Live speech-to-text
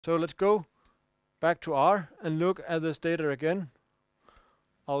So let's go back to R and look at this data again.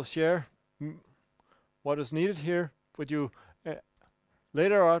 I'll share what is needed here with you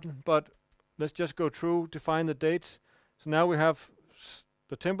later on, but let's just go through, define the dates. So now we have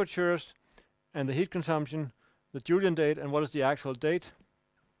the temperatures and the heat consumption, the Julian date, and what is the actual date.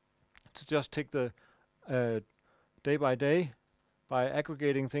 To just take the day by day by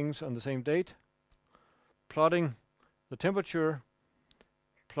aggregating things on the same date, plotting the temperature,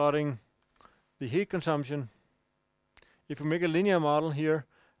 plotting the heat consumption. If we make a linear model here,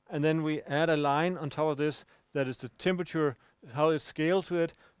 and then we add a line on top of this, that is the temperature, how it scales to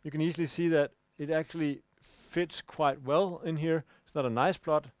it, you can easily see that it actually fits quite well in here. It's not a nice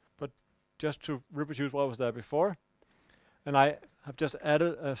plot, but just to reproduce what was there before. And I have just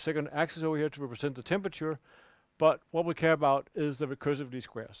added a second axis over here to represent the temperature, but what we care about is the recursive least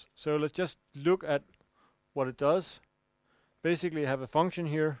squares. So let's just look at what it does. Basically, I have a function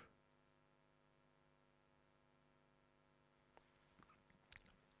here.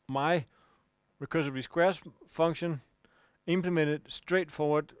 My recursive least squares function implemented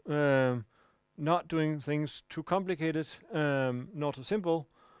straightforward, not doing things too complicated, not too simple,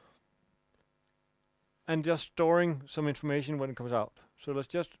 and just storing some information when it comes out. So let's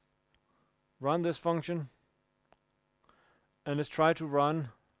just run this function, and let's try to run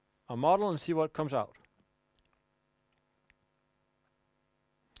a model and see what comes out.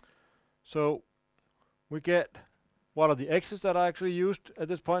 So we get what are the x's that are actually used at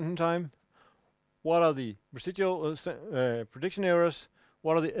this point in time, what are the residual prediction errors,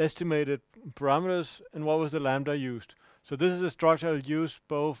 what are the estimated parameters, and what was the lambda used. So this is a structure I'll use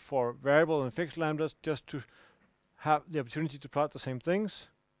both for variable and fixed lambdas, just to have the opportunity to plot the same things.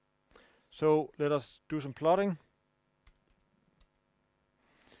 So let us do some plotting.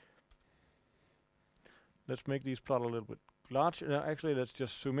 Let's make these plot a little bit large. Actually, let's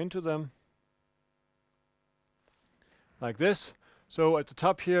just zoom into them like this. So at the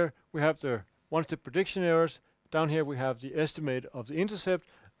top here, we have the one-step prediction errors. Down here, we have the estimate of the intercept,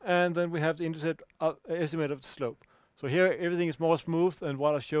 and then we have the intercept estimate of the slope. So here, everything is more smooth than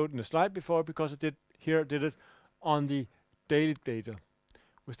what I showed in the slide before, because it did it on the daily data.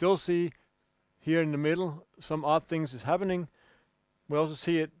 We still see here in the middle some odd things is happening. We also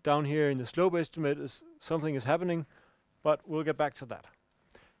see it down here in the slope estimate as something is happening, but we'll get back to that.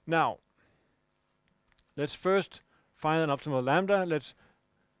 Now, let's first find an optimal lambda. Let's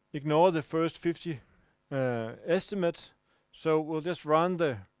ignore the first 50 estimates. So we'll just run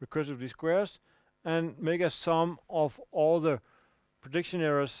the recursive least squares and make a sum of all the prediction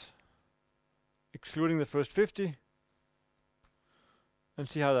errors, excluding the first 50, and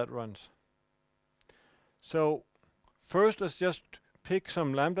see how that runs. So first, let's just pick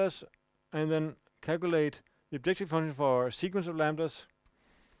some lambdas and then calculate the objective function for a sequence of lambdas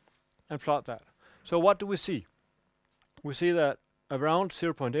and plot that. So what do we see? We see that around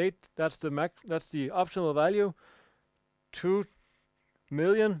 0.8, that's the optimal value. 2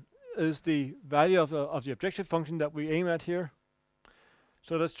 million is the value of the objective function that we aim at here.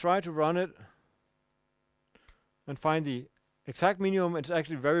 So let's try to run it and find the exact minimum. It's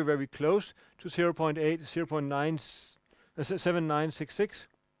actually very, very close to 0.8, 0.7966.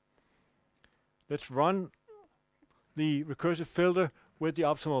 Let's run the recursive filter with the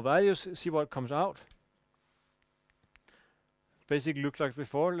optimal values, see what comes out. Basically looks like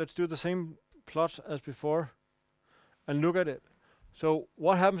before. Let's do the same plots as before and look at it. So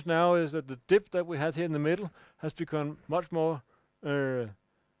what happens now is that the dip that we had here in the middle has become much more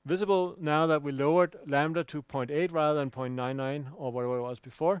visible now that we lowered lambda to 0.8 rather than 0.99 or whatever it was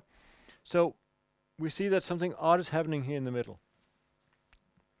before. So we see that something odd is happening here in the middle.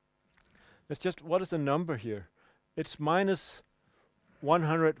 Let's just, what is the number here? It's minus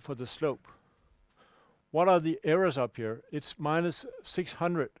 100 for the slope. What are the errors up here? It's minus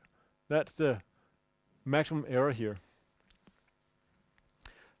 600. That's the maximum error here.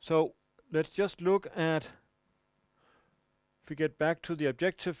 So let's just look at, if we get back to the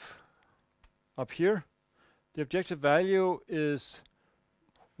objective up here, the objective value is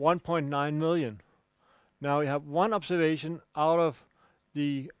 1.9 million. Now we have one observation out of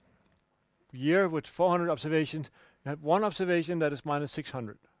the year with 400 observations. You have one observation that is minus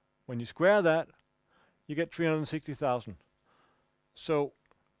 600. When you square that, you get 360,000. So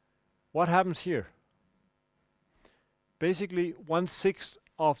what happens here? Basically, 1/6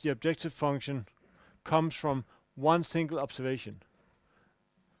 of the objective function comes from one single observation,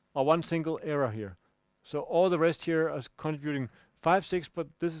 or one single error here. So all the rest here is contributing 5/6, but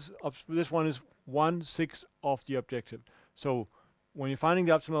this one is 1/6 of the objective. So when you're finding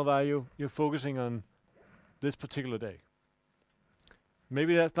the optimal value, you're focusing on this particular day.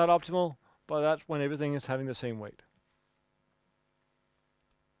 Maybe that's not optimal, but that's when everything is having the same weight.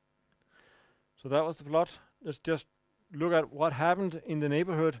 So that was the plot. Let's just look at what happened in the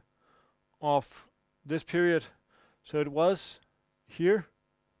neighborhood of this period. So it was here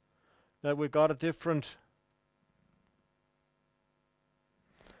that we got a different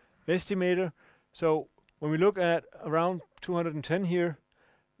estimator. So when we look at around 210 here,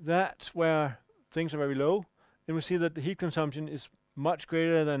 that's where things are very low. And we see that the heat consumption is much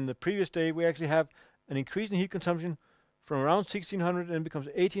greater than the previous day. We actually have an increase in heat consumption from around 1600 and becomes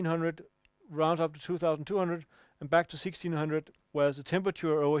 1800, rounds up to 2200 and back to 1600, whereas the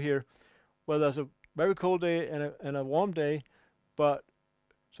temperature over here, well, there's a very cold day and a warm day, but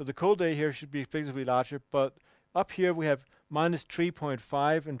so the cold day here should be effectively larger, but up here we have minus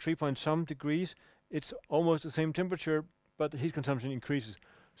 3.5 and 3 point some degrees. It's almost the same temperature, but the heat consumption increases.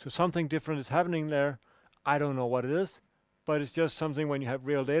 So something different is happening there. I don't know what it is, but it's just something when you have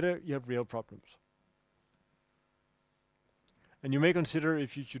real data, you have real problems. And you may consider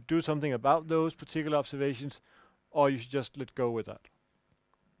if you should do something about those particular observations, or you should just let go with that.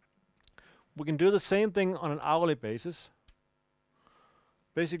 We can do the same thing on an hourly basis.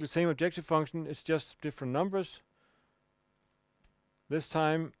 Basically same objective function, it's just different numbers. This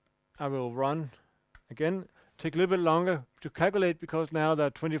time I will run again. Take a little bit longer to calculate because now there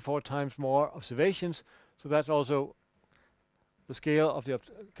are 24 times more observations. So that's also the scale of the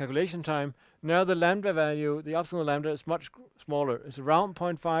calculation time. Now the lambda value, the optimal lambda is much smaller. It's around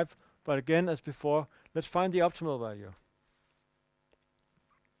 0.5, but again, as before, let's find the optimal value.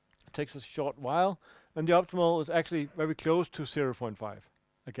 It takes a short while, and the optimal is actually very close to 0.5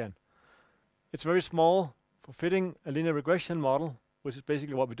 again. It's very small for fitting a linear regression model, which is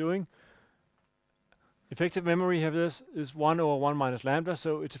basically what we're doing. Effective memory of this is 1 over 1 minus lambda,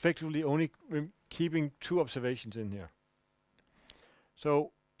 so it's effectively only keeping 2 observations in here.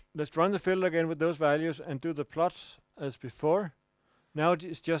 So let's run the filter again with those values and do the plots as before. Now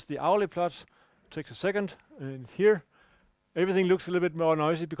it's just the hourly plots. It takes a second, and here everything looks a little bit more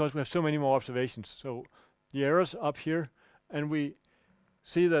noisy because we have so many more observations. So the errors up here, and we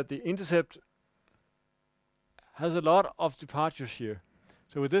see that the intercept has a lot of departures here.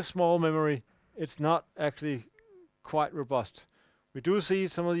 So with this small memory, it's not actually quite robust. We do see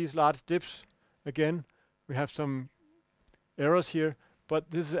some of these large dips. Again, we have some errors here, but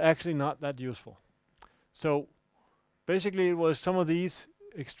this is actually not that useful. So basically it was some of these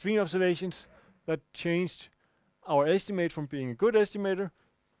extreme observations that changed our estimate from being a good estimator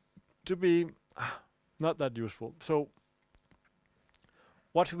to be not that useful. So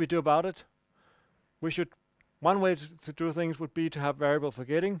what should we do about it? One way to do things would be to have variable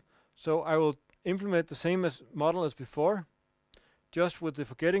forgetting. So I will implement the same model as before, just with the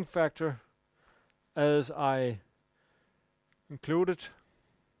forgetting factor as I included.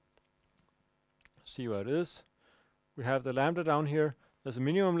 See what it is. We have the lambda down here. There's a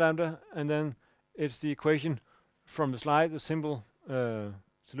minimum lambda, and then it's the equation from the slide, the simple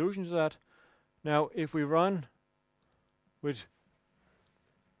solution to that. Now, if we run with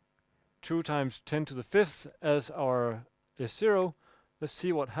 2 times 10 to the 5th as our S0, let's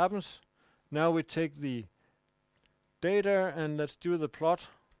see what happens. Now we take the data and let's do the plot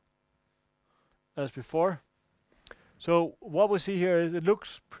as before. So what we see here is it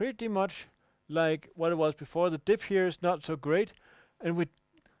looks pretty much like what it was before. The dip here is not so great, and with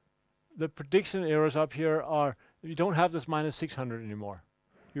the prediction errors up here are you don't have this minus 600 anymore.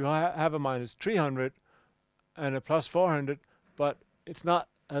 You have a minus 300 and a plus 400, but it's not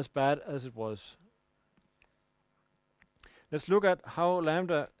as bad as it was. Let's look at how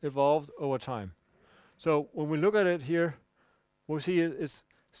lambda evolved over time. So when we look at it here, we'll see it's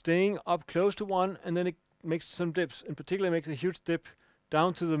staying up close to 1, and then it makes some dips. In particular, it makes a huge dip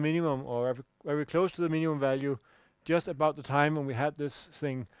down to the minimum, or very close to the minimum value, just about the time when we had this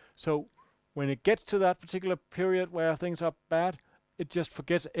thing. So when it gets to that particular period where things are bad, it just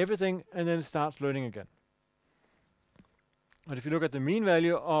forgets everything and then it starts learning again. But if you look at the mean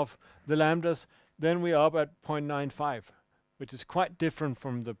value of the lambdas, then we are up at 0.95, which is quite different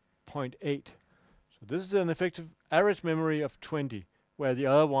from the 0.8. So this is an effective average memory of 20, where the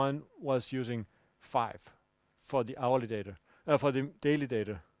other one was using 5 for the hourly data, for the daily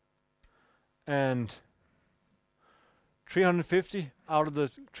data. And 350 out of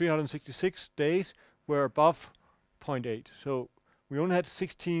the 366 days were above 0.8. So we only had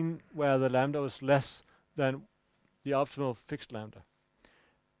 16 where the lambda was less than the optimal fixed lambda.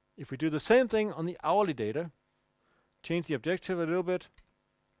 If we do the same thing on the hourly data, change the objective a little bit,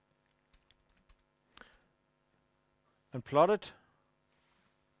 and plot it,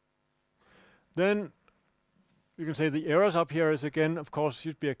 then you can say the errors up here is again, of course,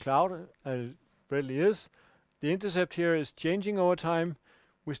 should be a cloud, as it really is. The intercept here is changing over time.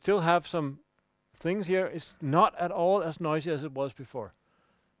 We still have some things here. It's not at all as noisy as it was before.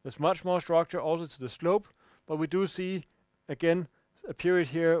 There's much more structure also to the slope, but we do see, again, a period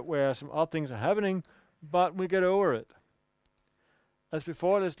here where some odd things are happening, but we get over it. As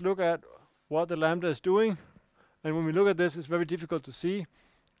before, let's look at what the lambda is doing. And when we look at this, it's very difficult to see.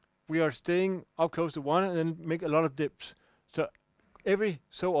 We are staying up close to 1 and then make a lot of dips. So every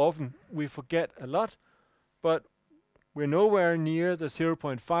so often we forget a lot, but we're nowhere near the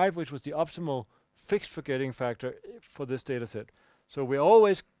 0.5, which was the optimal fixed forgetting factor for this data set. So we're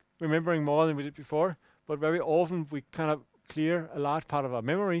always remembering more than we did before, but very often we kind of clear a large part of our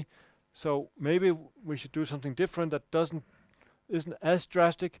memory. So maybe we should do something different that isn't as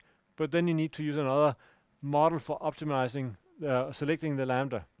drastic, but then you need to use another model for optimizing, selecting the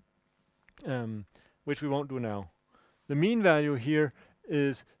lambda, which we won't do now. The mean value here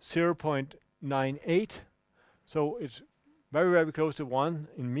is 0.98, so it's very, very close to 1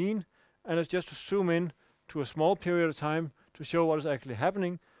 in mean, and it's just to zoom in to a small period of time to show what is actually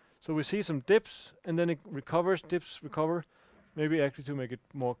happening. So we see some dips, and then it recovers, dips, recover. Maybe actually to make it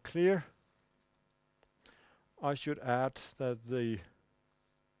more clear, I should add that the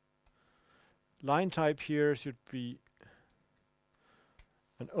line type here should be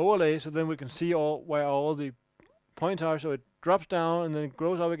an overlay, so then we can see where all the points are. So it drops down and then it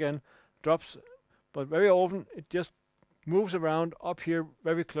grows up again, drops, but very often it just moves around up here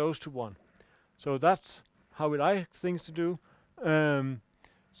very close to 1. So that's how we like things to do,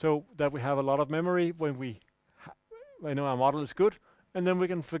 so that we have a lot of memory when we know our model is good, and then we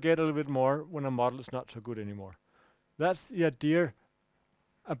can forget a little bit more when our model is not so good anymore. That's the idea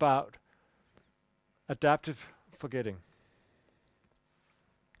about adaptive forgetting.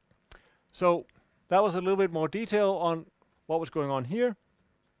 So that was a little bit more detail on what was going on here.